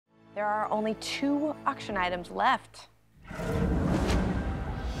There are only 2 auction items left. The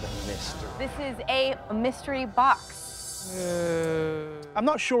mystery. This is a mystery box. I'm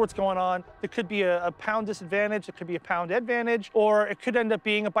not sure what's going on. There could be a pound disadvantage, it could be a pound advantage, or it could end up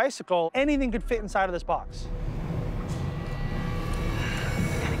being a bicycle. Anything could fit inside of this box.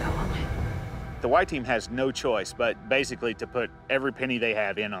 The white team has no choice but basically to put every penny they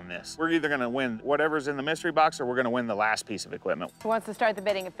have in on this. We're either gonna win whatever's in the mystery box or we're gonna win the last piece of equipment. Who wants to start the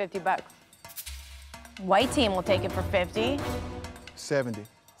bidding at 50 bucks? White team will take it for 50. 70.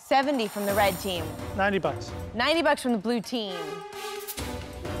 70 from the red team. 90 bucks. 90 bucks from the blue team.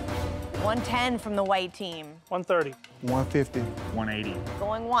 110 from the white team. 130. 150. 180.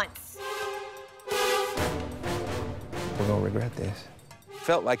 Going once. We're gonna regret this.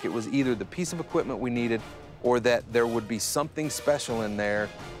 Felt like it was either the piece of equipment we needed or that there would be something special in there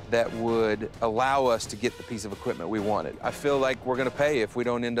that would allow us to get the piece of equipment we wanted. I feel like we're gonna pay if we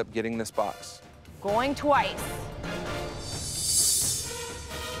don't end up getting this box. Going twice.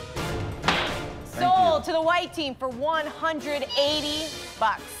 Sold to the white team for 180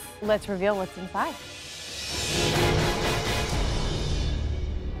 bucks. Let's reveal what's inside.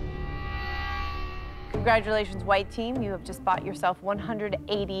 Congratulations, white team. You have just bought yourself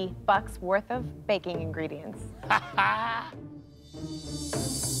 180 bucks worth of baking ingredients.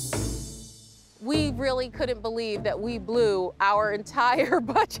 We really couldn't believe that we blew our entire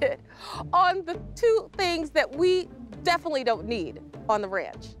budget on the 2 things that we definitely don't need on the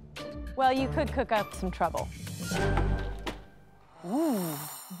ranch. Well, you could cook up some trouble. Ooh.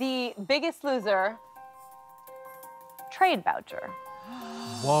 The biggest loser, trade voucher.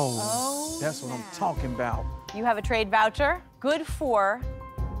 Whoa, Oh, that's what I'm talking about. You have a trade voucher, good for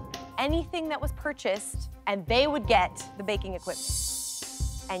anything that was purchased, and they would get the baking equipment.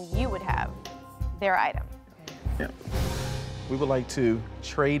 And you would have their item. Yeah. We would like to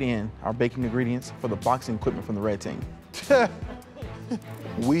trade in our baking ingredients for the boxing equipment from the red team.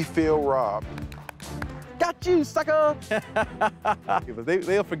 We feel robbed. Got you, sucker!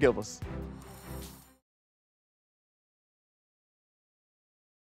 They'll forgive us.